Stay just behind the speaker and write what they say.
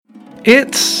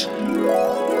It's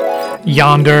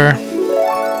Yonder.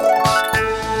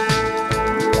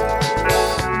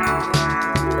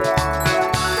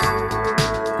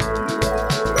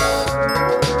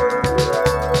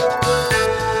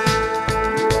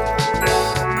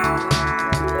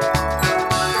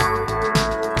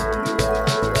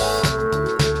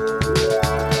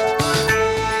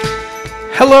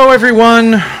 Hello,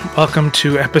 everyone. Welcome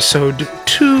to episode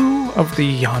 2 of the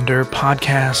Yonder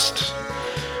podcast.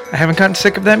 I haven't gotten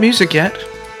sick of that music yet.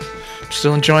 I'm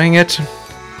still enjoying it.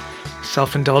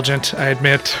 Self-indulgent, I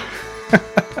admit.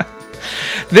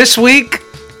 This week,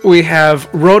 we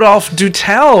have Rodolphe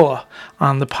Dutel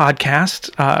on the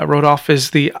podcast. Rodolphe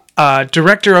is the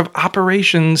Director of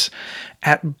Operations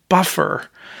at Buffer.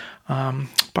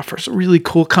 Buffer's a really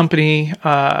cool company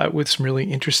with some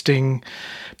really interesting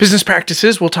business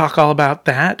practices. We'll talk all about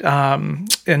that. And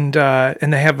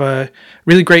they have a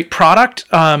really great product.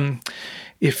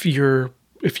 If you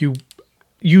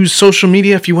use social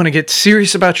media, if you want to get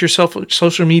serious about your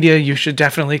social media, you should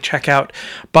definitely check out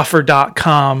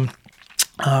buffer.com,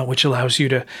 which allows you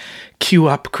to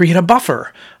create a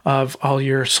buffer of all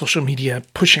your social media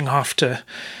pushing off to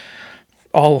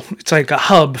it's like a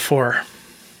hub for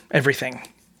everything,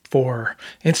 for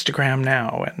Instagram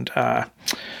now and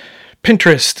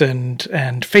Pinterest and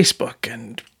Facebook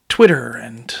and Twitter,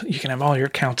 and you can have all your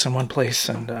accounts in one place,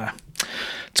 and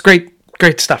it's great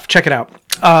stuff. Check it out.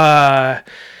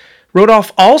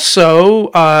 Rodolphe also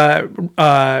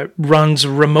runs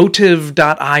remotive.io,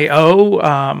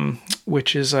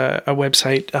 which is a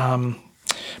website,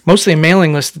 mostly a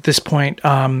mailing list at this point,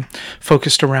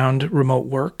 focused around remote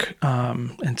work.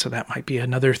 And so that might be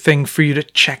another thing for you to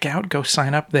check out. Go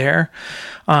sign up there.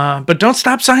 But don't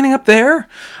stop signing up there.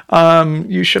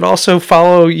 You should also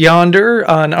follow Yonder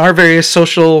on our various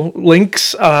social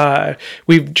links.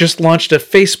 We've just launched a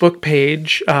Facebook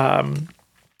page,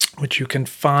 which you can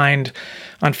find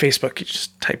on Facebook. You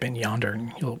just type in Yonder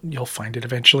and you'll find it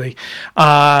eventually.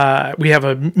 We have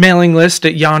a mailing list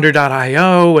at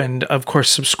yonder.io, and of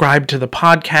course subscribe to the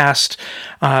podcast.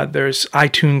 There's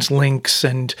iTunes links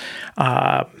and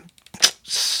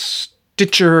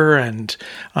Stitcher and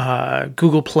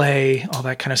Google Play, all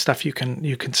that kind of stuff. You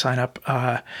can sign up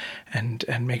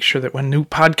and make sure that when new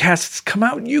podcasts come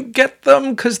out, you get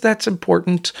them, because that's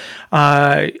important.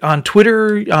 On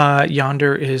Twitter,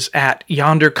 Yonder is at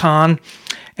YonderCon,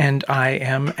 and I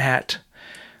am at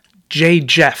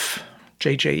JJeff,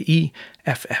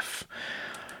 JJEFF.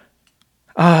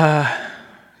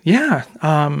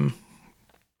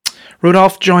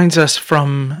 Rodolphe joins us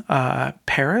from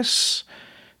Paris.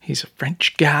 He's a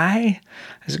French guy,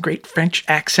 has a great French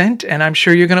accent, and I'm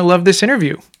sure you're going to love this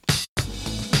interview.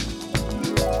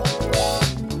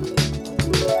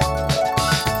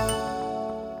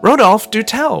 Rodolphe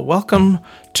Dutel, welcome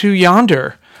to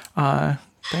Yonder.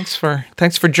 Thanks for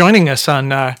joining us on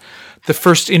the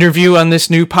first interview on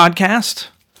this new podcast.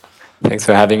 Thanks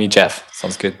for having me, Jeff.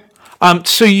 Sounds good.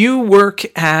 So you work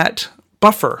at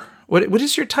Buffer. What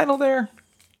is your title there?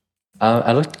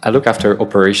 I look after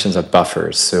operations at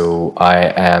Buffer. So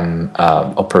I am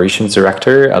operations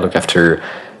director. I look after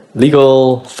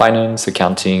legal, finance,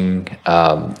 accounting,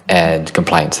 and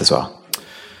compliance as well.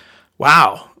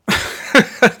 Wow.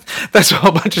 That's a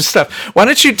whole bunch of stuff. Why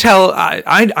don't you tell,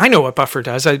 I know what Buffer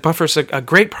does. Buffer's a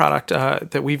great product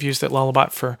that we've used at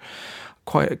Lullabot for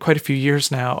quite a few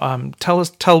years now.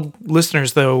 Tell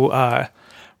listeners, though,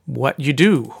 what you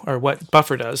do or what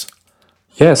Buffer does.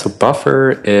 Yeah, so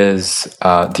Buffer is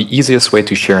the easiest way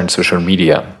to share on social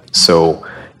media. So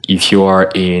if you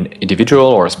are an individual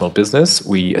or a small business,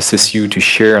 we assist you to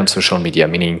share on social media,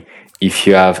 meaning if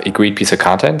you have a great piece of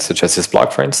content, such as this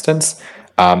blog, for instance,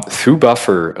 through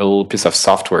Buffer, a little piece of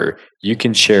software, you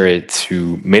can share it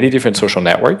to many different social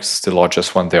networks, the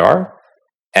largest one there are,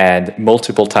 and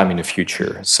multiple times in the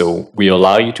future. So we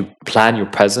allow you to plan your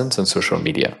presence on social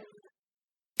media.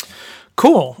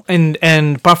 Cool.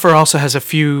 And Buffer also has a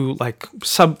few like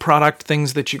sub-product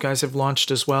things that you guys have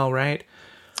launched as well, right?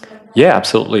 Yeah,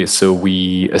 absolutely. So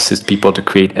we assist people to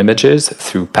create images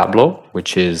through Pablo,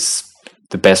 which is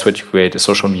the best way to create a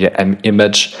social media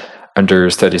image under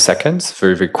 30 seconds.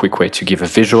 Very, very quick way to give a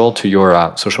visual to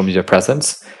your social media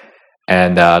presence.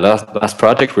 And last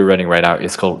project we're running right now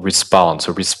is called Respond.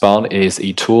 So Respond is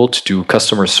a tool to do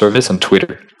customer service on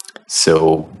Twitter.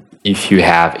 So if you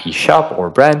have a shop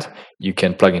or brand, you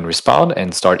can plug in Respond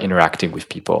and start interacting with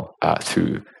people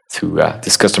through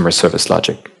this customer service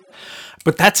logic.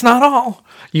 But that's not all.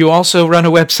 You also run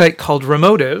a website called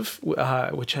Remotive,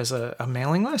 which has a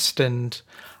mailing list, and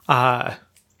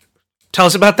tell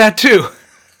us about that too.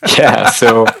 Yeah,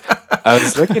 so I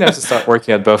was lucky enough to start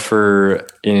working at Buffer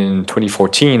in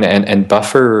 2014, and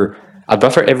Buffer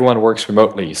everyone works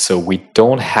remotely, so we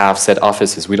don't have set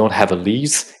offices, we don't have a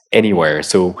lease anywhere.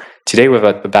 So today we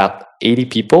have about 80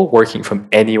 people working from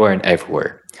anywhere and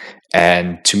everywhere.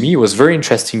 And to me, it was very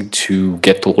interesting to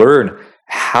get to learn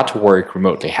how to work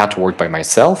remotely, how to work by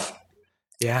myself.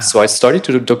 Yeah. So I started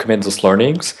to document those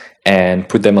learnings and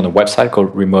put them on a website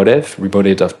called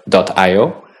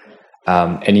remotive.io.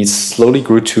 And it slowly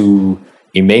grew to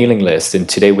a mailing list. And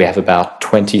today we have about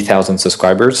 20,000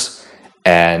 subscribers.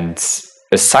 And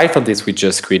aside from this, we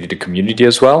just created a community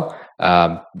as well,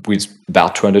 with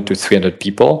about 200 to 300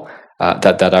 people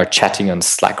that are chatting on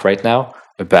Slack right now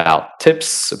about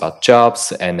tips, about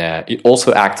jobs. And it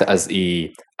also acts as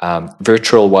a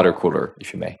virtual water cooler,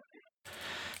 if you may.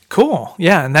 Cool.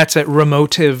 Yeah. And that's at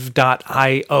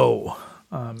remotive.io.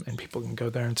 And people can go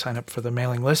there and sign up for the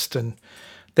mailing list, and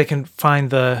they can find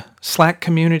the Slack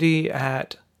community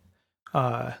at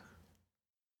on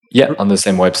the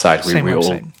same website.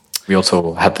 We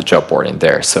also have the job board in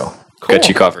there, so cool. Got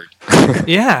you covered.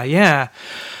 Yeah.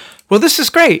 Well, this is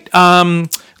great.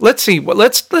 Let's see. Well,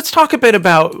 let's talk a bit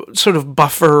about sort of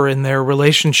Buffer and their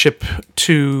relationship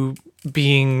to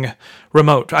being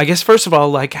remote. I guess first of all,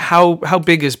 like how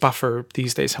big is Buffer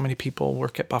these days? How many people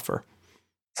work at Buffer?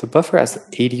 So Buffer has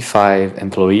 85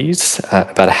 employees.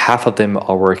 About half of them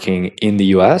are working in the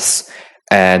US,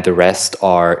 and the rest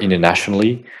are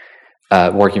internationally,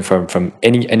 working from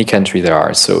any country there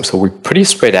are. So we're pretty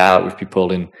spread out with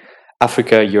people in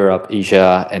Africa, Europe,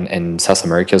 Asia, and South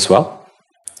America as well.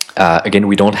 Again,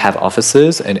 we don't have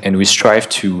offices, and we strive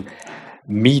to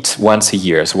meet once a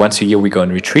year. So once a year we go on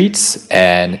retreats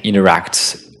and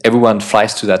interact. Everyone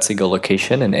flies to that single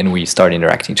location, and we start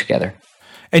interacting together.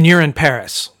 And you're in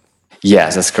Paris?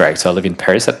 Yes, that's correct. So I live in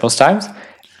Paris at most times,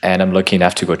 and I'm lucky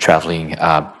enough to go traveling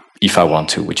if I want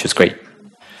to, which is great.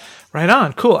 Right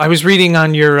on. Cool. I was reading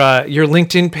on your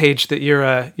LinkedIn page that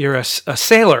you're a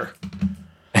sailor.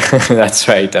 That's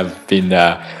right. I've been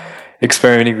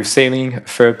experimenting with sailing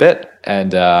for a bit,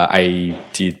 and I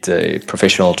did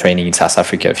professional training in South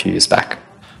Africa a few years back.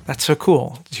 That's so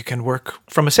cool. You can work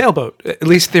from a sailboat, at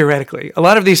least theoretically. A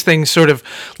lot of these things sort of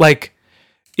like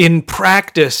in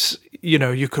practice,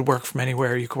 you could work from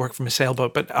anywhere. You could work from a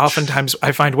sailboat, but oftentimes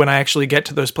I find when I actually get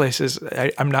to those places,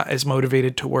 I'm not as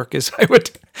motivated to work as I would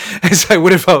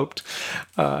have hoped.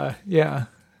 Yeah,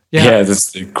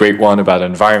 that's a great one about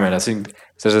environment. I think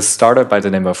there's a startup by the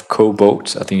name of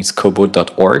Coboat. I think it's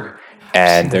coboat.org,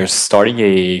 and they're starting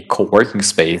a co-working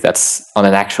space that's on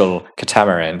an actual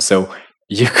catamaran. So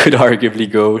you could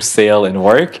arguably go sail and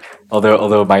work.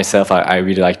 Although myself, I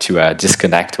really like to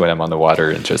disconnect when I'm on the water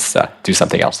and just do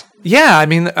something else. Yeah, I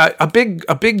mean, a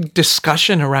big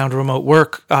discussion around remote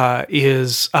work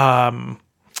is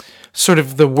sort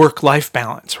of the work-life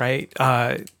balance, right?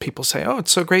 People say, "Oh,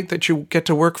 it's so great that you get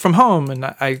to work from home," and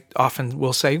I often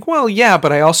will say, "Well, yeah,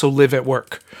 but I also live at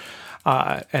work,"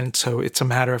 and so it's a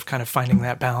matter of kind of finding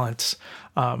that balance.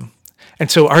 And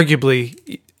so,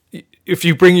 arguably, if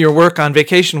you bring your work on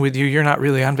vacation with you, you're not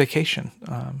really on vacation.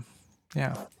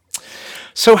 Yeah.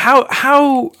 So how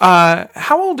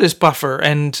old is Buffer,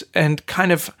 and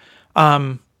kind of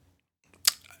are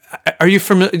you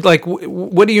familiar? Like,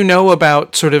 what do you know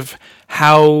about sort of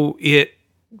how it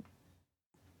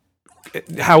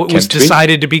was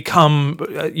decided to become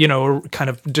a kind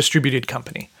of distributed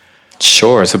company?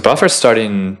 Sure. So Buffer started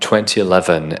in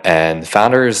 2011, and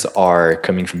founders are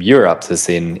coming from Europe. There's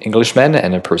an Englishman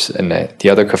and the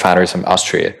other co-founders from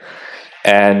Austria,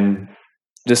 and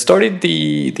they started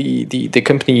the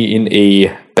company in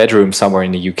a bedroom somewhere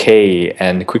in the UK,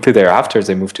 and quickly thereafter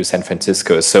they moved to San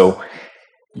Francisco. So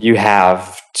you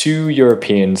have two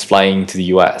Europeans flying to the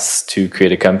US to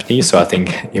create a company. So I think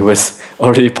it was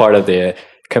already part of the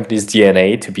company's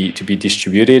DNA to be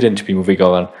distributed and to be moving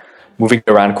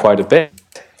around quite a bit.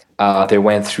 They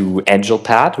went through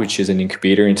AngelPad, which is an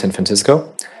incubator in San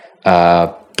Francisco.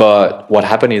 But what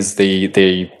happened is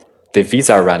the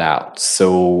visa ran out.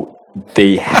 So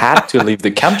they had to leave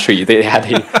the country. They had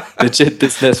a legit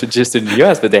business registered in the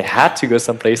US, but they had to go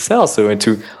someplace else. So they went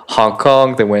to Hong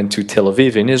Kong, they went to Tel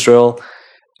Aviv in Israel,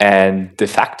 and de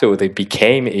facto they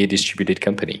became a distributed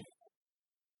company.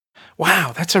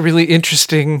 Wow, that's a really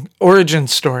interesting origin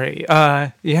story.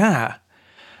 Yeah.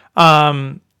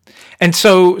 And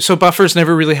so Buffer's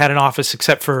never really had an office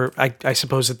except for, I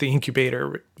suppose, at the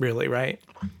incubator, really, right?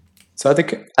 So I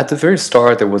think at the very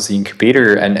start there was the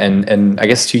incubator, and I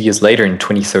guess 2 years later in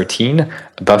 2013,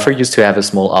 Buffer used to have a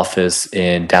small office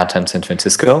in downtown San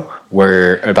Francisco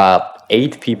where about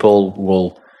 8 people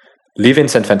will live in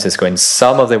San Francisco, and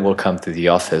some of them will come to the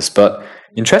office. But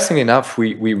Interestingly enough,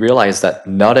 we realized that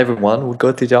not everyone would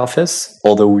go to the office,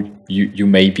 although you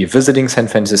may be visiting San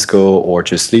Francisco or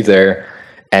just live there.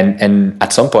 And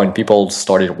at some point, people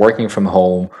started working from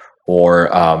home or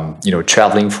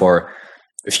traveling for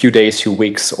a few days, few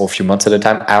weeks, or a few months at a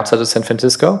time outside of San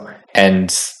Francisco.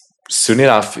 And soon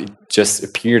enough, it just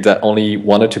appeared that only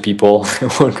one or two people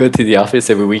would go to the office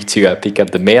every week to pick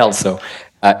up the mail. So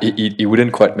it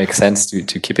wouldn't quite make sense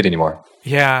to keep it anymore.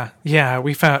 Yeah,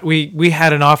 we found we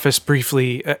had an office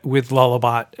briefly with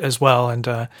Lullabot as well, and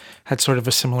had sort of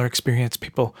a similar experience.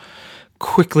 People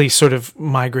quickly sort of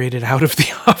migrated out of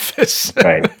the office,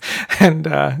 right? And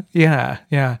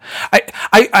yeah.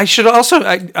 I should also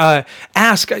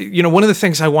ask. One of the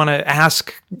things I want to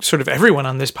ask sort of everyone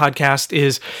on this podcast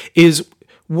is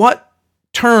what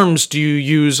terms do you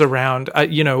use around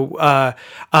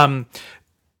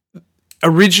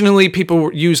originally,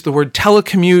 people used the word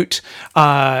telecommute.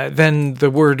 Then the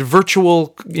word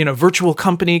virtual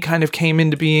company kind of came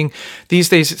into being. These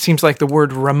days, it seems like the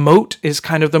word remote is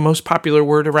kind of the most popular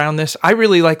word around this. I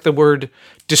really like the word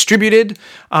distributed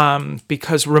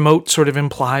because remote sort of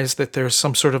implies that there's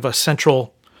some sort of a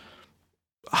central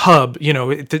hub.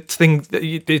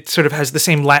 It sort of has the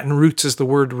same Latin roots as the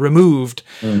word removed,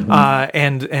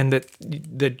 and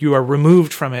that you are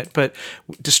removed from it. But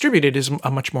distributed is a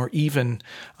much more even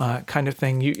kind of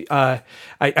thing.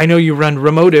 I know you run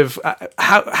Remotive.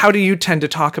 How do you tend to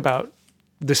talk about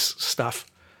this stuff?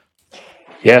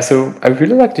 Yeah, so I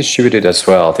really like distributed as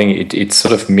well. I think it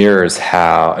sort of mirrors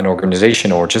how an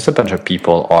organization or just a bunch of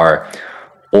people are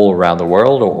all around the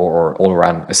world or all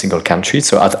around a single country.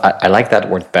 So I like that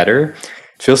word better.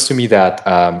 It feels to me that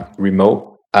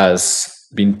remote has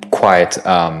been quite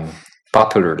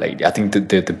popular lately. I think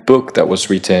the book that was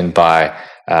written by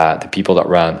the people that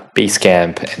run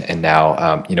Basecamp and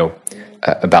now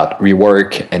about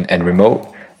rework and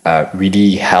remote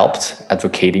really helped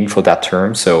advocating for that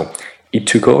term. So it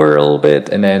took over a little bit,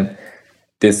 and then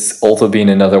there's also been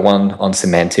another one on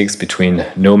semantics between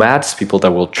nomads, people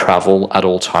that will travel at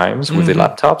all times with their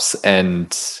laptops,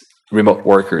 and remote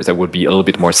workers that would be a little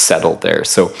bit more settled there.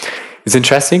 So it's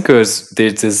interesting because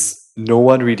there's no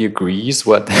one really agrees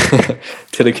what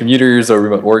telecommuters or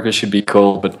remote workers should be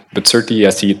called, but certainly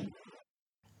I see it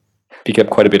pick up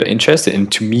quite a bit of interest.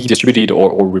 And to me, distributed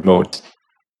or remote.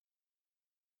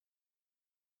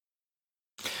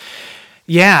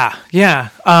 Yeah.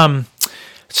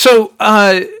 So,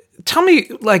 tell me,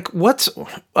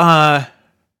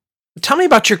 tell me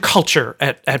about your culture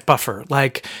at Buffer.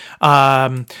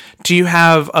 Do you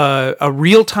have a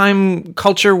real time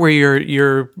culture where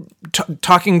you're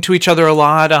talking to each other a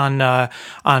lot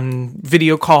on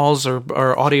video calls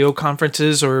or audio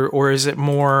conferences, or is it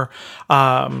more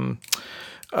of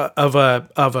a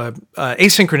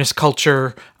asynchronous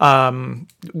culture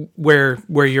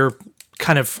where you're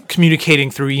kind of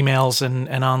communicating through emails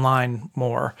and online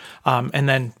more, and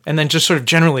then just sort of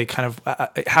generally kind of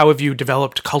how have you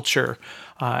developed culture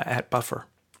at Buffer?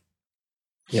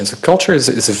 Yeah, so culture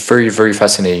is a very, very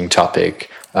fascinating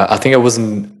topic. I think I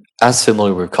wasn't as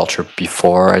familiar with culture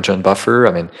before I joined Buffer.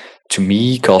 I mean, to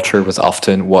me, culture was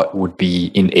often what would be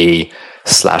in a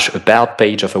 /about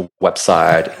page of a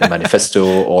website, a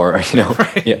manifesto, or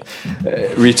right.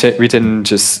 Written.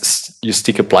 Just you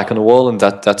stick a plaque on the wall, and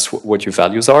that's what your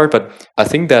values are. But I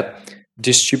think that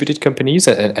distributed companies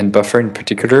and Buffer in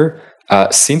particular,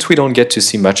 since we don't get to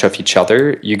see much of each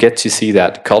other, you get to see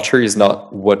that culture is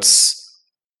not what's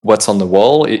on the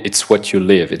wall. It's what you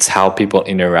live. It's how people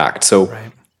interact. So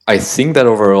right. I think that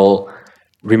overall,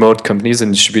 remote companies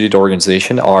and distributed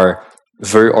organizations are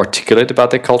very articulate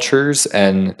about their cultures.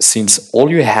 And since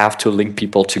all you have to link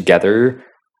people together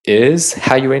is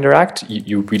how you interact,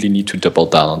 you really need to double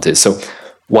down on this. So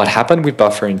what happened with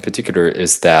Buffer in particular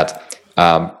is that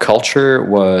culture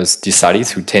was decided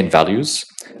through 10 values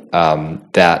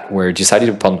that were decided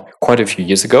upon quite a few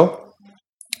years ago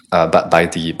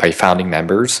by founding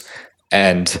members.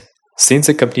 And since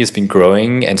the company has been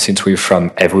growing and since we're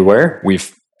from everywhere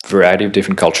with variety of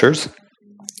different cultures,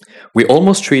 we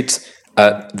almost treat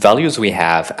values we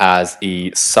have as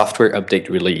a software update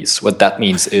release. What that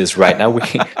means is right now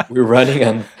we're running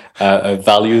on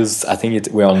values. I think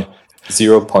we're on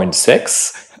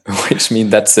 0.6, which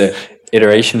means that's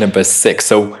iteration number 6.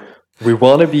 So we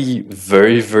want to be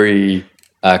very, very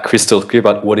crystal clear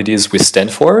about what it is we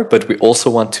stand for, but we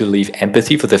also want to leave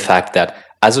empathy for the fact that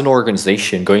as an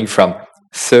organization, going from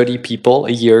 30 people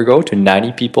a year ago to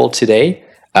 90 people today,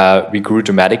 we grew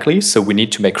dramatically. So we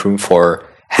need to make room for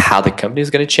how the company is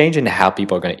going to change and how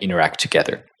people are going to interact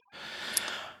together.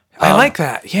 I like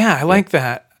that. Yeah, I like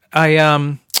that.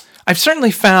 I I've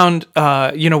certainly found,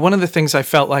 one of the things I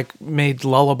felt like made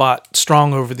Lullabot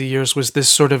strong over the years was this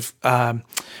sort of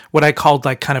what I called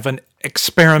like kind of an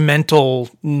experimental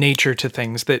nature to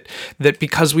things, that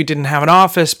because we didn't have an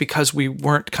office, because we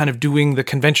weren't kind of doing the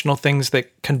conventional things that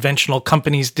conventional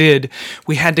companies did,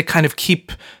 we had to kind of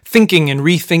keep thinking and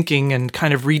rethinking and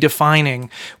kind of redefining,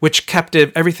 which kept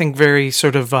everything very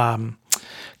sort of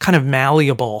kind of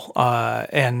malleable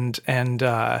and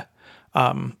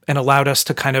allowed us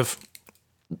to kind of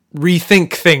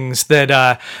rethink things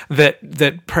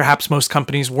that perhaps most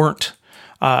companies weren't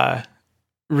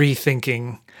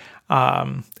rethinking.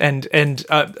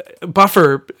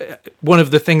 Buffer, one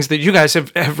of the things that you guys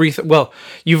have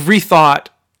you've rethought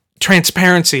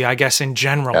transparency, I guess, in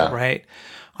general, right?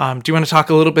 Do you want to talk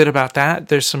a little bit about that?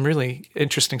 There's some really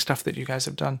interesting stuff that you guys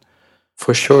have done.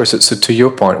 For sure. So to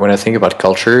your point, when I think about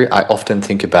culture, I often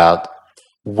think about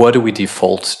what do we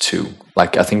default to?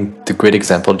 Like, I think the great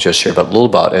example just shared about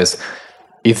Lullabot is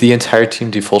if the entire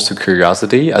team defaults to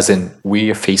curiosity, as in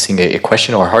we are facing a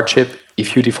question or a hardship,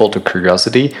 if you default to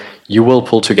curiosity, you will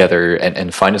pull together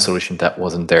and find a solution that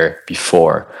wasn't there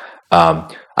before.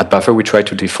 At Buffer, we try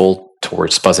to default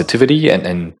towards positivity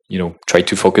and try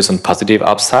to focus on positive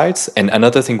upsides. And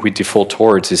another thing we default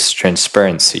towards is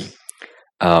transparency.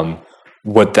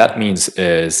 What that means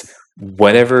is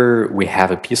whenever we have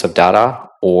a piece of data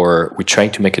or we're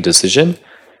trying to make a decision,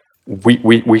 we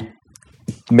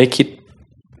make it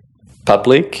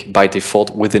public by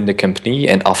default within the company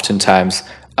and oftentimes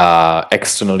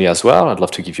externally as well. I'd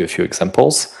love to give you a few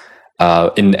examples.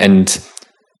 And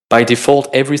by default,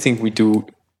 everything we do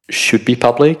should be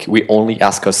public. We only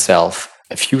ask ourselves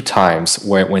a few times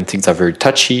when things are very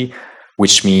touchy,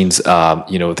 which means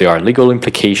there are legal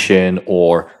implications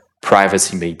or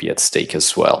privacy may be at stake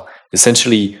as well.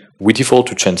 Essentially, we default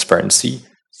to transparency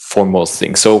for most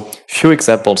things. So, few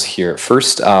examples here.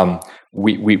 First,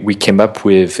 we came up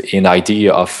with an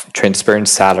idea of transparent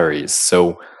salaries.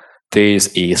 So, there's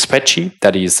a spreadsheet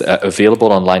that is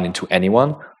available online and to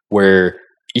anyone, where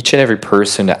each and every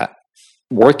person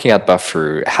working at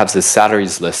Buffer has the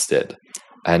salaries listed.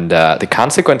 And the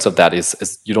consequence of that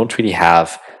is you don't really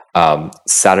have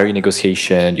salary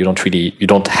negotiation. You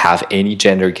don't have any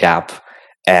gender gap.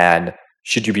 And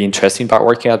should you be interested about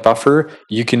working at Buffer,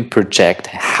 you can project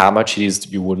how much it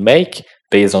is you would make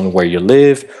based on where you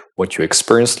live, what your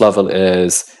experience level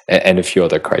is, and a few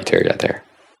other criteria there.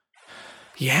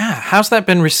 Yeah, how's that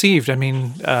been received? I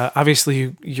mean,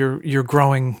 obviously you're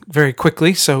growing very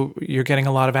quickly, so you're getting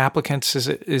a lot of applicants.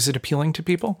 Is it appealing to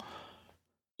people?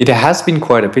 It has been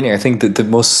quite appealing. I think that the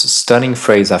most stunning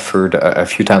phrase I've heard a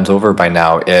few times over by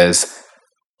now is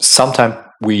sometimes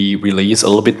we release a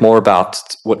little bit more about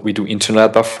what we do internally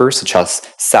at Buffer, such as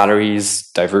salaries,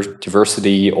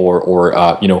 diversity, or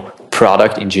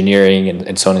product engineering,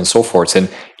 and so on and so forth. And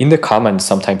in the comments,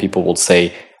 sometimes people will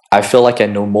say, I feel like I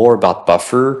know more about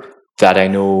Buffer than I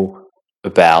know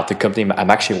about the company I'm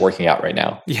actually working at right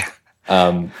now. Yeah.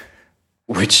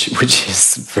 Which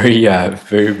is very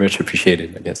very much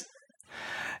appreciated, I guess.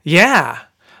 Yeah.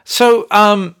 So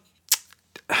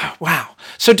wow.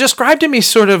 So describe to me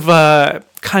sort of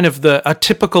kind of a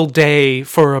typical day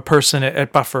for a person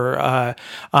at Buffer.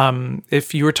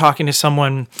 If you were talking to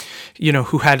someone,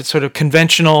 who had sort of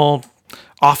conventional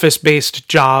office-based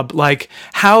job, like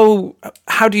how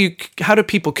do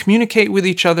people communicate with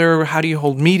each other? How do you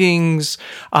hold meetings?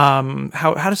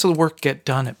 How does the work get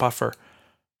done at Buffer?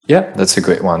 Yeah, that's a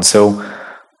great one. So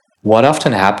what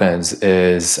often happens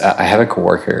is I have a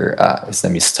coworker, his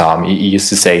name is Tom. He used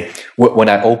to say, when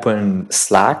I open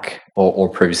Slack or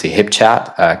previously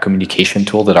HipChat, a communication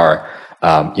tool that are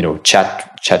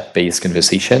chat-based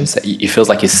conversations, it feels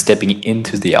like he's stepping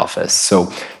into the office.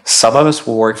 So some of us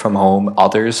will work from home,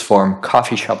 others from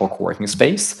coffee shop or co-working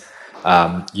space.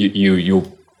 You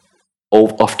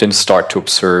often start to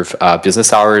observe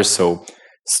business hours, so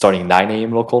starting 9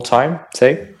 a.m. local time,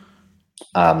 say.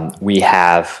 We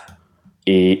have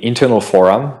an internal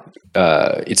forum.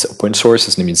 It's open source.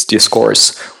 His name is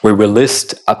Discourse, where we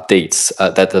list updates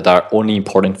that are only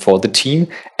important for the team,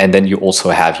 and then you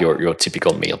also have your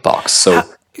typical mailbox. So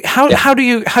how do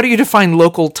you define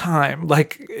local time?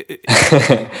 Like,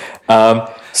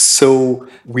 so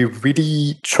we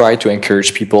really try to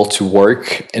encourage people to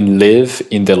work and live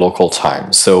in their local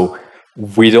time. So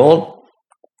we don't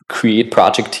create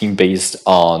project team based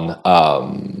on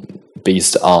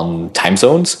time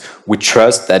zones. We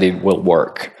trust that it will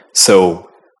work. So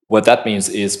what that means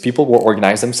is people will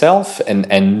organize themselves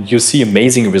and you see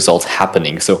amazing results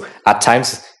happening. So at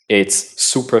times it's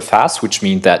super fast, which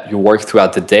means that you work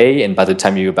throughout the day, and by the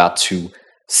time you're about to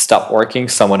stop working,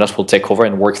 someone else will take over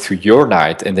and work through your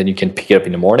night, and then you can pick it up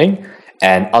in the morning.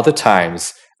 And other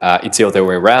times, it's the other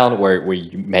way around, where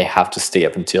you may have to stay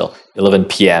up until 11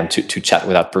 p.m. to chat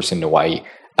with that person in Hawaii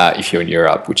if you're in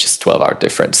Europe, which is 12-hour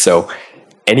difference. So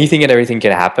anything and everything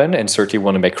can happen, and certainly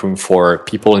want to make room for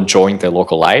people enjoying their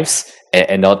local lives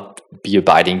and not be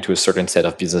abiding to a certain set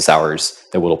of business hours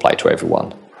that will apply to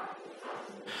everyone.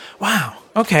 Wow.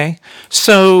 Okay.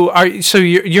 So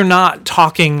you're not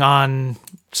talking on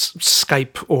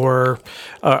Skype or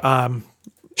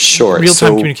Sure.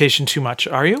 real-time communication too much,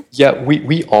 are you? Yeah,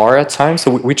 we are at times.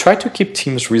 So we try to keep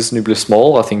teams reasonably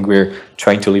small. I think we're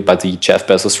trying to live by the Jeff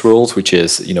Bezos rules, which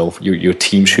is, your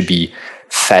team should be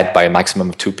fed by a maximum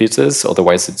of 2 pizzas.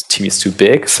 Otherwise, the team is too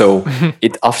big. So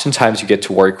it oftentimes you get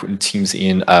to work with teams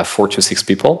in 4 to 6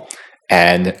 people.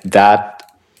 And that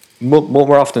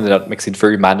more often than that makes it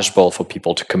very manageable for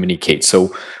people to communicate.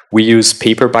 So we use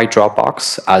Paper by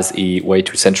Dropbox as a way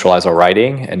to centralize our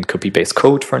writing and copy-paste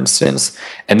code, for instance.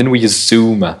 And then we use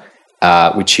Zoom,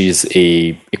 which is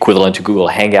a equivalent to Google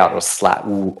Hangout or Slack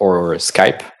or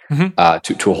Skype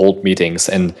to hold meetings.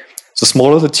 And the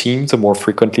smaller the team, the more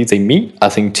frequently they meet. I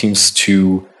think teams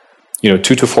to 2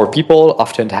 to 4 people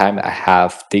oftentimes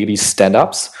have daily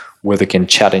stand-ups where they can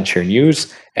chat and share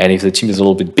news. And if the team is a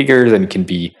little bit bigger, then it can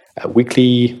be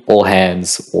weekly, all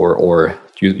hands, or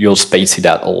you'll space it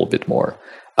out a little bit more.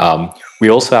 We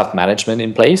also have management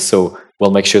in place, so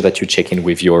we'll make sure that you check in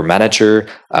with your manager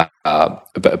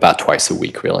about twice a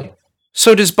week, really.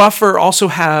 So does Buffer also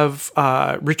have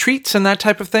retreats and that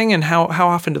type of thing? And how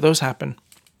often do those happen?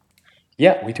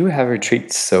 Yeah, we do have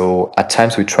retreats. So at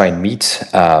times we try and meet.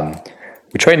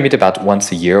 We try and meet about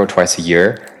once a year or twice a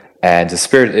year. And the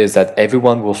spirit is that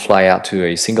everyone will fly out to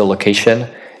a single location,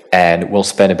 and we'll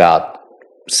spend about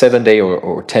 7 days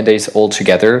or 10 days all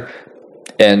together.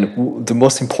 And the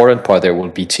most important part there will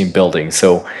be team building.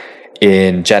 So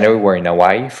in January, we're in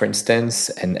Hawaii, for instance,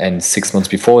 and 6 months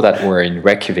before that, we're in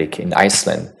Reykjavik in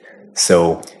Iceland.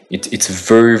 So it's a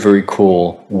very, very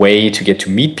cool way to get to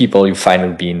meet people you've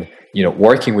finally been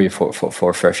working with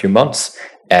for a few months.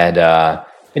 And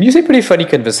you see pretty funny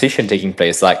conversation taking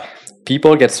place. Like,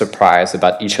 people get surprised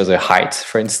about each other's height,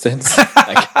 for instance.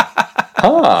 Like,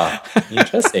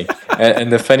 interesting.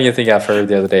 And the funny thing I've heard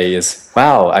the other day is,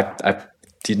 wow, I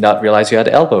did not realize you had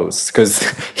elbows, because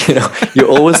you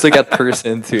always look at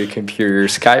person through a computer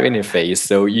Skype interface,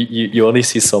 so you only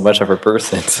see so much of a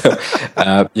person. So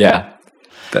yeah,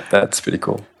 that's pretty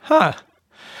cool. Huh.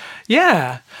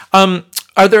 Yeah.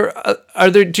 Are there?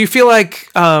 Do you feel like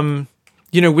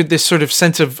with this sort of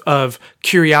sense of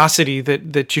curiosity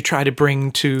that you try to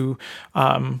bring to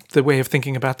the way of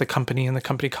thinking about the company and the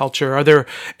company culture?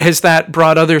 Has that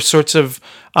brought other sorts of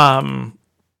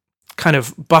kind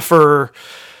of Buffer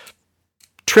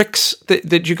tricks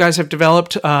that you guys have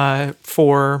developed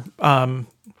for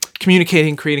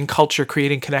communicating, creating culture,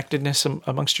 creating connectedness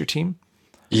amongst your team?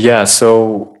 Yeah,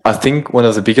 so I think one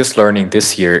of the biggest learning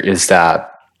this year is that,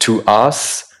 to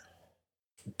us,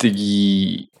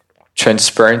 the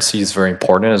transparency is very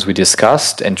important, as we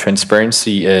discussed, and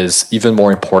transparency is even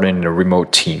more important in a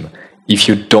remote team. If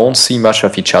you don't see much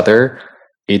of each other,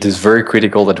 it is very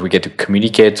critical that we get to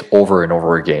communicate over and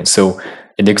over again. So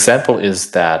an example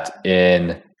is that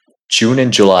in June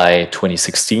and July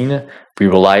 2016, we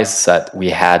realized that we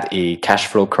had a cash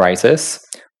flow crisis,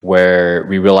 where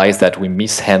we realized that we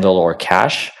mishandled our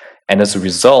cash. And as a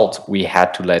result, we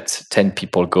had to let 10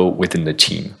 people go within the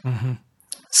team. Mm-hmm.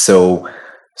 So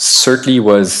certainly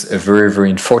was a very,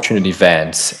 very unfortunate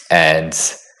event. And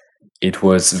it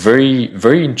was very,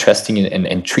 very interesting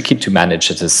and tricky to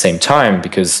manage at the same time,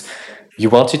 because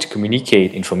you wanted to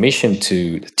communicate information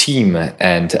to the team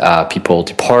and people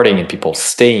departing and people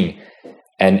staying.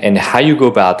 And how you go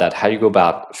about that, how you go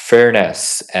about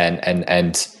fairness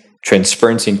and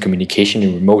transparency and communication in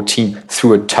a remote team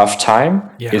through a tough time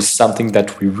is something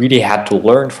that we really had to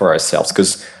learn for ourselves.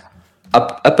 Because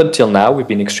up until now, we've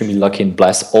been extremely lucky and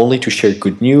blessed only to share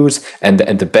good news and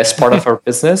the best part of our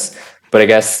business. But I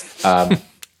guess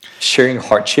sharing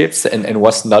hardships and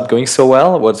what's not going so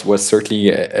well was certainly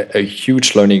a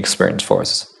huge learning experience for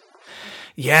us.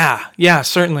 Yeah,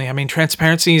 certainly. I mean,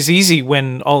 transparency is easy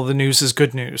when all the news is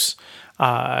good news,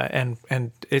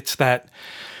 and it's that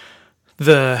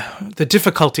the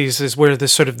difficulties is where the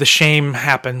sort of the shame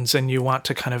happens, and you want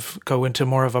to kind of go into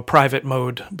more of a private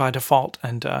mode by default.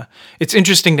 And it's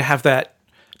interesting to have that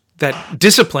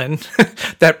discipline,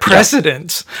 that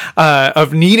precedence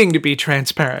of needing to be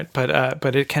transparent,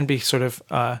 but it can be sort of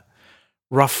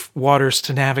rough waters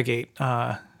to navigate.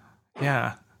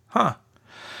 Yeah,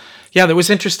 that was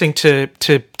interesting to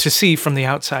see from the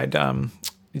outside.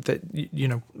 That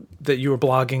that you were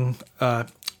blogging.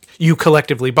 You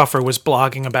collectively, Buffer, was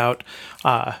blogging about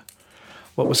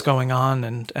what was going on,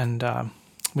 and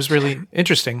was really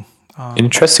interesting.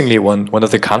 Interestingly, one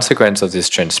of the consequences of this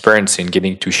transparency and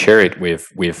getting to share it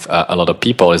with a lot of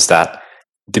people is that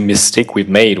the mistake we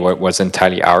made was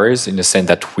entirely ours, in the sense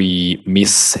that we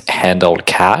mishandled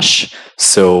cash.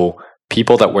 So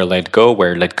people that were let go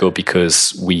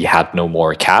because we had no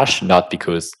more cash, not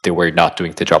because they were not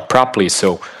doing the job properly.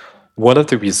 So one of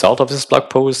the results of this blog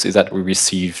post is that we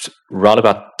received around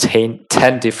about 10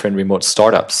 different remote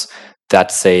startups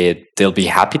that say they'll be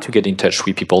happy to get in touch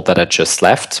with people that had just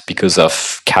left because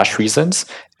of cash reasons.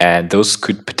 And those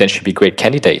could potentially be great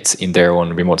candidates in their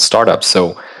own remote startups.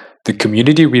 So the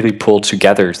community really pulled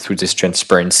together through this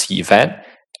transparency event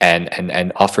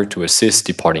and offered to assist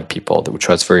departing people, which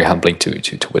was very humbling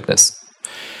to witness.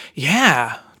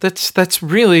 Yeah, that's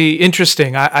really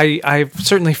interesting. I've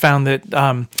certainly found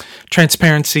that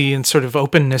transparency and sort of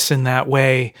openness in that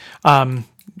way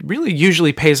really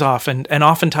usually pays off, and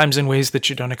oftentimes in ways that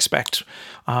you don't expect,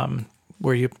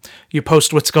 where you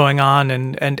post what's going on,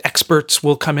 and experts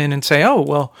will come in and say, oh,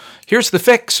 well, here's the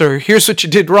fix, or here's what you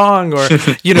did wrong, or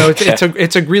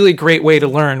it's a really great way to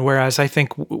learn. Whereas I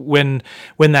think when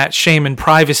that shame and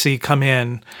privacy come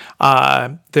in,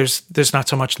 there's not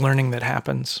so much learning that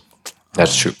happens.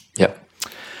 That's true. Yeah.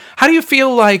 How do you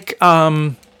feel like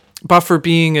Buffer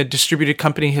being a distributed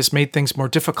company has made things more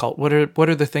difficult? What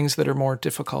are the things that are more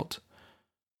difficult?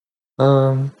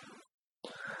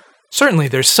 Certainly,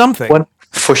 there's something.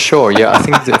 For sure, yeah. I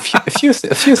think a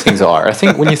few things are. I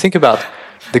think when you think about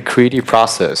the creative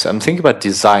process, I'm thinking about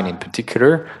design in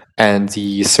particular, and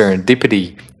the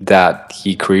serendipity that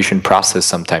the creation process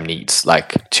sometimes needs,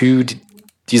 like two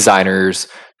designers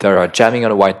that are jamming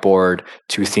on a whiteboard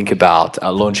to think about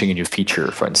launching a new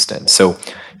feature, for instance. So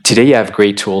today you have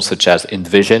great tools such as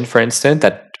InVision, for instance,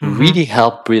 that really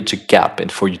help bridge a gap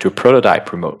and for you to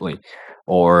prototype remotely,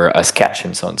 or a sketch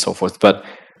and so on and so forth. But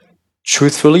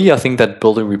truthfully, I think that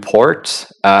building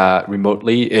reports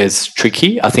remotely is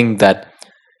tricky. I think that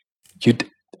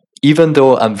even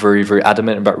though I'm very, very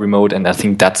adamant about remote, and I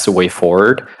think that's the way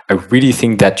forward, I really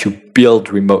think that you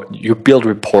build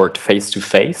report face to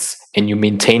face and you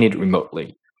maintain it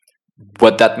remotely.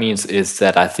 What that means is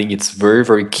that I think it's very,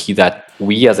 very key that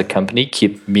we as a company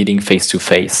keep meeting face to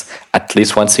face at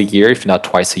least once a year, if not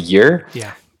twice a year.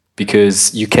 Yeah.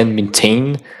 Because you can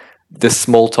maintain the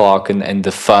small talk and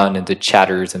the fun and the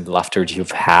chatters and the laughter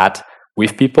you've had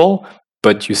with people,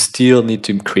 but you still need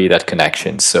to create that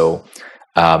connection. So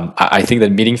I think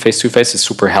that meeting face to face is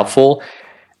super helpful.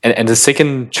 And the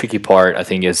second tricky part, I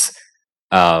think, is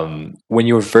when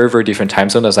you're very, very different time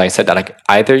zones, as I said, that like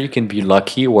either you can be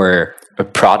lucky where a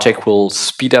project will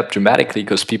speed up dramatically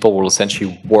because people will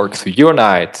essentially work through your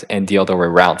night and the other way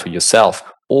around for yourself,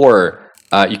 or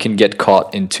you can get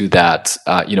caught into that,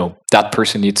 that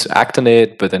person needs to act on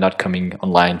it, but they're not coming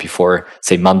online before,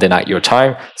 say, Monday night your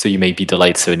time. So you may be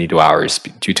delayed 72 hours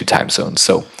due to time zones.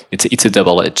 So it's a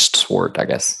double-edged sword, I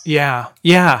guess. Yeah.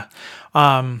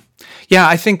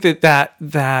 I think that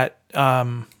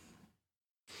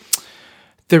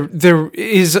there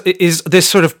is this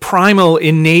sort of primal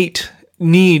innate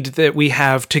need that we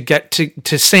have to get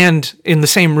to stand in the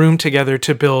same room together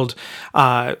to build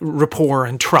rapport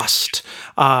and trust,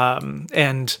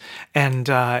 and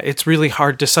it's really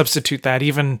hard to substitute that,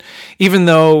 even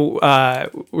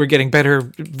though we're getting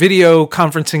better video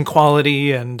conferencing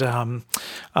quality and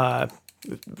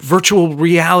virtual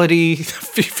reality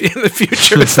in the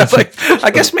future. It's not like, I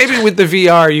guess maybe with the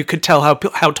VR you could tell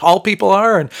how tall people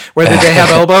are and whether they have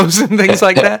elbows and things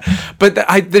like that. But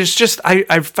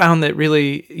I've found that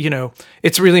really,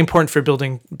 it's really important for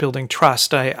building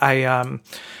trust. I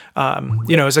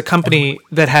as a company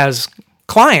that has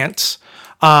clients,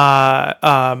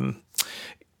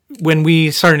 when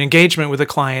we start an engagement with a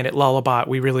client at Lullabot,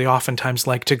 we really oftentimes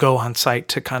like to go on site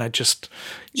to kind of just,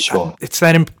 it's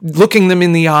that looking them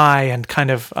in the eye and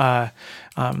kind of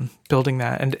building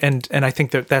that. And I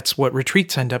think that's what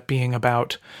retreats end up being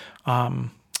about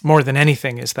more than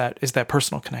anything is that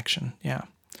personal connection. Yeah.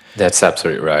 That's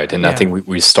absolutely right. And I think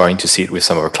we're starting to see it with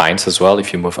some of our clients as well.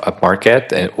 If you move up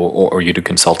market or you do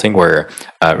consulting where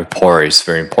rapport is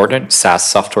very important, SaaS,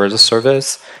 software as a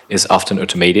service, is often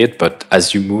automated. But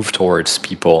as you move towards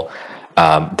people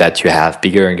that you have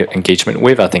bigger engagement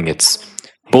with, I think it's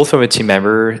both from a team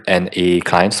member and a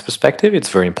client's perspective, it's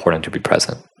very important to be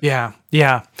present. Yeah.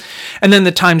 And then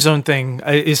the time zone thing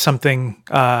is something...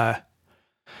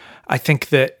 I think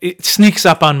that it sneaks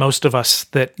up on most of us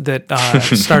that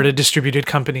start a distributed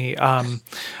company.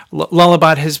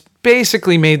 Lullabot has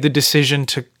basically made the decision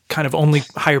to kind of only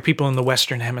hire people in the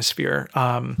Western Hemisphere,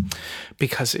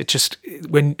 because it just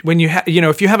when you have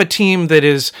if you have a team that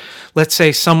is, let's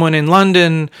say, someone in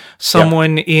London,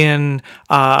 someone in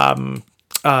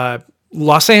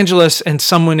Los Angeles, and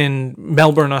someone in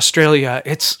Melbourne, Australia,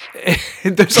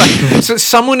 there's like so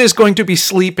someone is going to be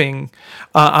sleeping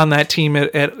on that team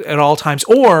at all times,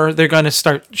 or they're going to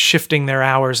start shifting their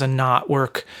hours and not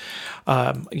work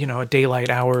a daylight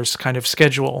hours kind of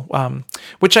schedule,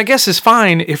 which I guess is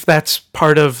fine if that's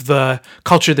part of the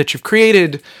culture that you've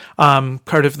created,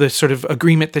 part of the sort of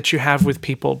agreement that you have with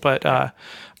people. But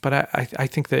I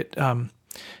think that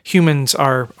humans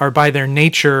are by their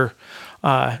nature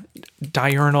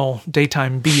diurnal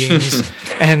daytime beings,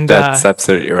 and that's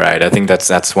absolutely right. I think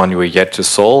that's one we yet to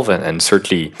solve, and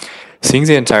certainly seeing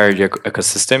the entire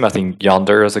ecosystem. I think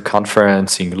Yonder as a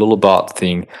conference, seeing Lulubot,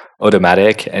 seeing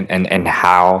Automatic, and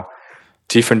how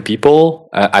different people,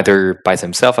 either by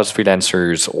themselves as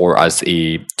freelancers or as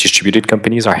a distributed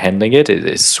companies, are handling it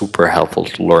is super helpful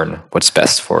to learn what's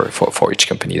best for each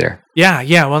company there.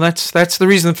 Yeah. Well, that's the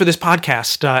reason for this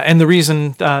podcast, and the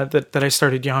reason that I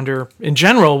started Yonder in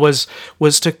general was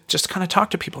to just kind of talk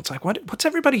to people. It's like, what's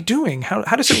everybody doing?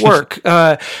 How does it work?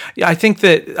 I think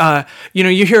that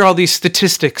you hear all these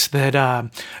statistics that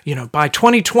by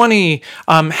 2020,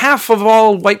 half of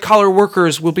all white collar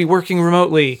workers will be working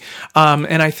remotely,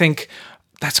 and I think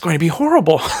that's going to be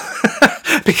horrible.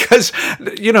 Because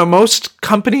most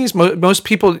companies, most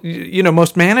people,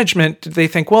 most management, they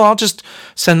think, well, I'll just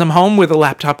send them home with a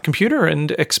laptop computer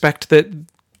and expect that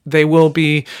they will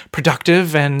be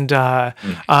productive and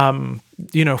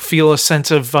feel a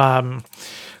sense of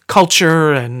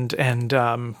culture and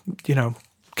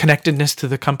connectedness to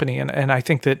the company. And I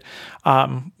think that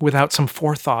without some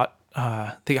forethought,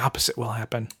 the opposite will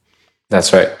happen.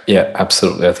 That's right. Yeah,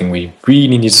 absolutely. I think we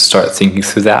really need to start thinking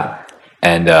through that.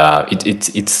 And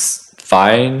it's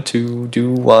fine to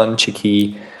do one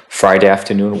cheeky Friday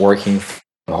afternoon working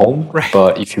from home. Right.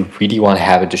 But if you really want to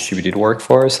have a distributed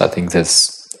workforce, I think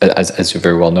there's, as you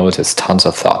very well know, there's tons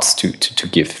of thoughts to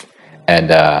give. And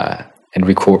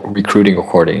recruiting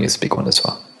accordingly is a big one as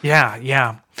well.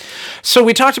 Yeah. So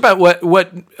we talked about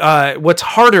what's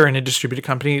harder in a distributed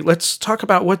company. Let's talk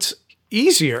about what's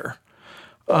easier.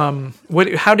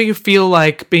 How do you feel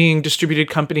like being distributed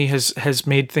company has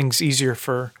made things easier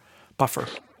for Buffer?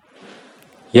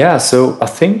 Yeah, so I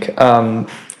think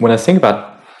when I think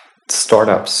about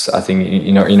startups, I think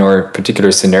in our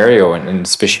particular scenario, and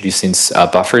especially since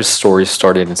Buffer's story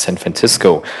started in San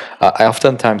Francisco, I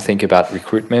oftentimes think about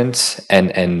recruitment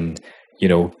and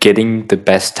getting the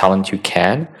best talent you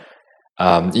can.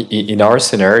 In our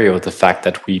scenario, the fact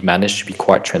that we managed to be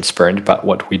quite transparent about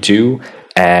what we do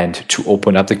and to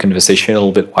open up the conversation a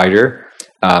little bit wider.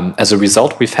 As a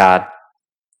result, we've had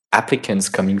applicants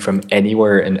coming from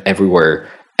anywhere and everywhere,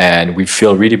 and we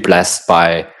feel really blessed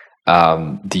by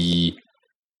the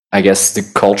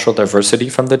cultural diversity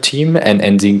from the team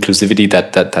and the inclusivity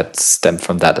that stemmed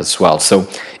from that as well. So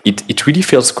it really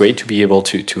feels great to be able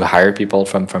to hire people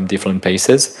from different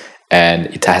places, and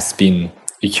it has been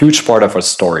a huge part of our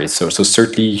story. So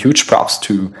certainly huge props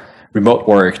to remote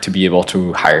work to be able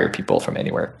to hire people from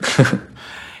anywhere.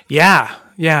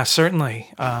 Yeah,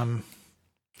 certainly.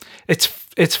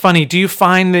 It's funny. Do you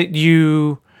find that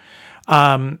you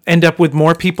end up with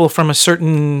more people from a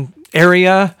certain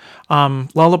area?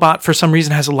 Lullabot, for some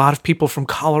reason, has a lot of people from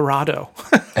Colorado,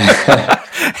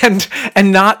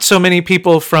 and not so many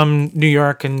people from New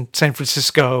York and San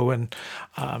Francisco, and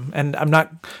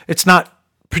it's not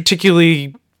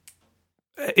particularly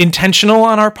intentional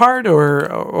on our part,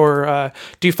 or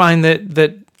do you find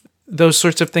that those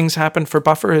sorts of things happen for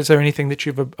Buffer? Is there anything that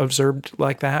you've observed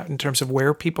like that in terms of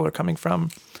where people are coming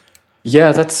from?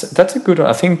 Yeah, that's a good one.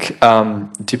 I think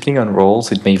depending on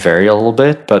roles, it may vary a little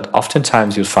bit, but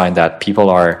oftentimes you'll find that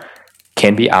people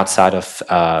can be outside of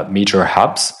major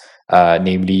hubs,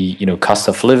 namely, cost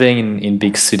of living in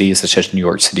big cities such as New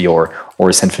York City or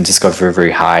San Francisco are very,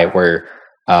 very high, where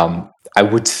I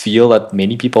would feel that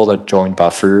many people that join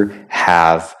Buffer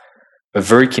have a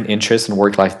very keen interest in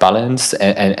work-life balance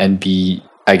and be,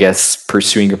 I guess,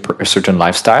 pursuing a certain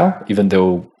lifestyle, even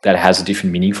though that has a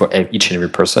different meaning for each and every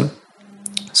person.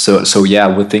 So yeah,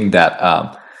 I would think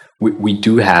that we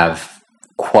do have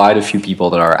quite a few people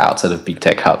that are outside of big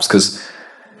tech hubs, because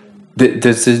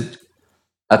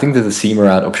I think there's a theme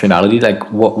around optionality. Like,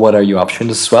 what are your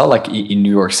options as well? Like in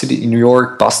New York City, in New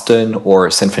York, Boston, or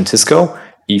San Francisco,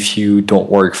 if you don't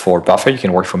work for Buffer, you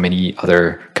can work for many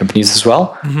other companies as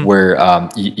well, where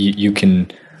you can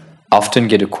often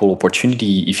get a cool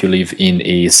opportunity if you live in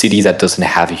a city that doesn't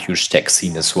have a huge tech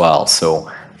scene as well. So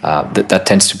that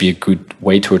tends to be a good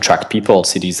way to attract people.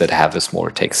 Cities that have a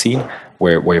smaller tech scene,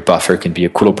 where Buffer can be a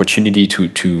cool opportunity to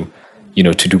do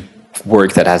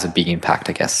work that has a big impact,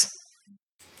 I guess.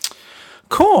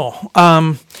 Cool.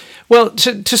 Well,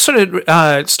 to sort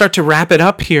of start to wrap it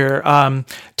up here,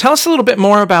 tell us a little bit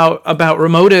more about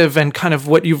Remotive and kind of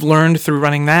what you've learned through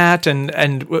running that,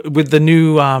 and with the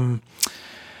new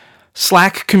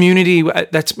Slack community.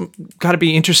 That's got to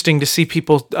be interesting to see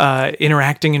people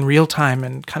interacting in real time,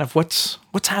 and kind of what's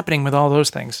happening with all those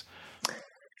things.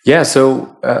 Yeah,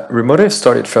 so Remotive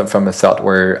started from a thought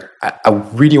where I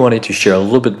really wanted to share a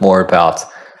little bit more about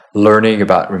learning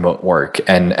about remote work,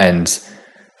 and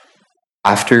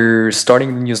after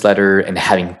starting the newsletter and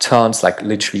having tons, like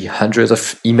literally hundreds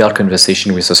of email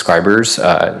conversation with subscribers,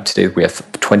 today we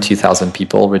have 20,000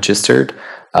 people registered.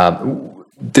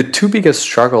 The two biggest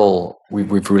struggle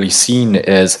we've really seen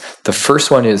is, the first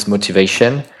one is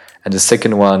motivation, and the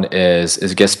second one is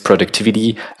I guess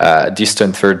productivity.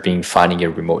 Distant third being finding a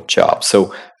remote job.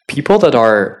 So people that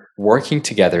are working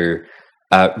together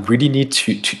really need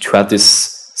to have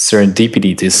this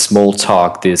serendipity, this small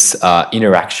talk, this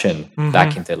interaction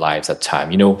back in their lives at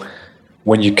time.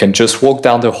 When you can just walk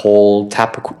down the hall,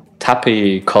 tap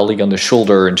a colleague on the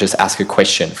shoulder and just ask a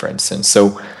question, for instance.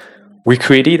 So we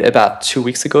created about 2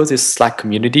 weeks ago this Slack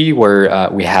community where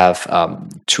we have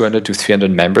 200 to 300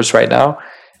 members right now.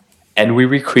 And we're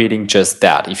recreating just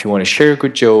that. If you want to share a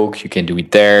good joke, you can do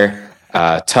it there.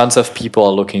 Tons of people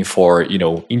are looking for,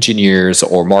 engineers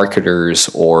or marketers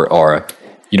or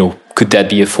could that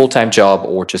be a full-time job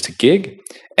or just a gig?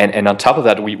 And on top of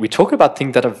that, we talk about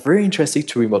things that are very interesting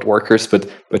to remote workers, but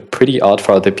pretty odd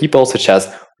for other people, such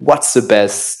as what's the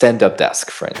best stand-up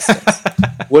desk, for instance.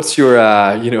 What's your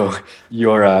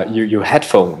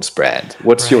headphones brand?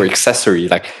 What's your accessory?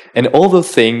 And all the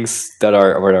things that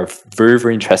are very,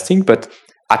 very interesting. But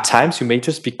at times you may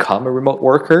just become a remote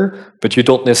worker, but you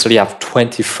don't necessarily have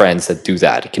 20 friends that do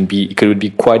that. It could be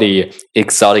quite a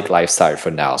exotic lifestyle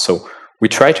for now. So we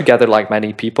try to gather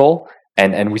like-minded people,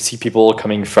 and we see people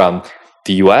coming from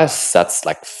the US. That's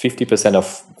like 50%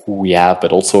 of who we have,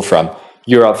 but also from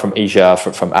Europe, from Asia,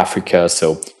 from Africa.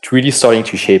 So it's really starting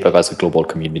to shape up as a global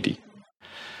community.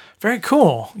 Very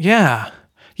cool. Yeah.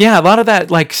 Yeah, a lot of that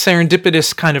like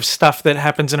serendipitous kind of stuff that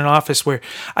happens in an office where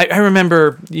I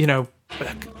remember,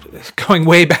 going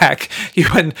way back,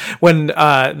 when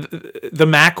the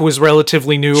Mac was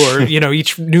relatively new, or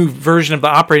each new version of the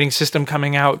operating system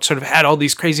coming out sort of had all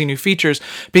these crazy new features.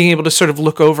 Being able to sort of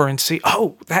look over and see,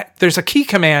 oh, there's a key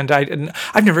command.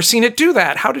 I've never seen it do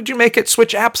that. How did you make it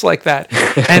switch apps like that?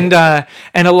 and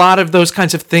a lot of those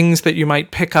kinds of things that you might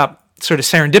pick up sort of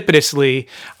serendipitously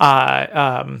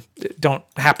don't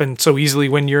happen so easily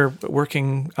when you're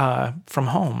working from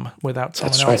home without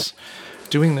someone else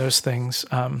doing those things,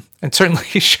 and certainly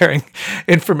sharing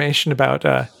information about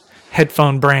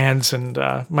headphone brands and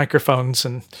microphones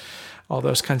and all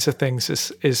those kinds of things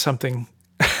is something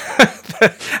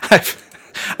that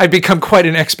I've become quite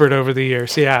an expert over the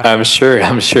years. Yeah, I'm sure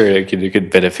you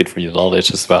could benefit from your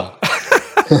knowledge as well.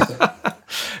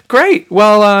 Great.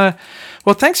 Well,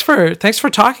 thanks for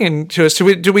talking to us.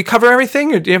 Do we cover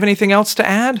everything, or do you have anything else to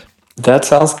add? That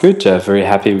sounds good, Jeff. Very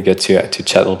happy we get to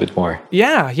chat a little bit more.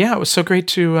 Yeah, it was so great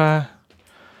to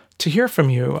hear from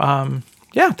you.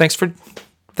 Thanks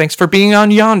for being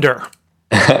on Yonder.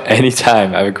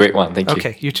 Anytime. Have a great one. Thank you.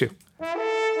 Okay, you too.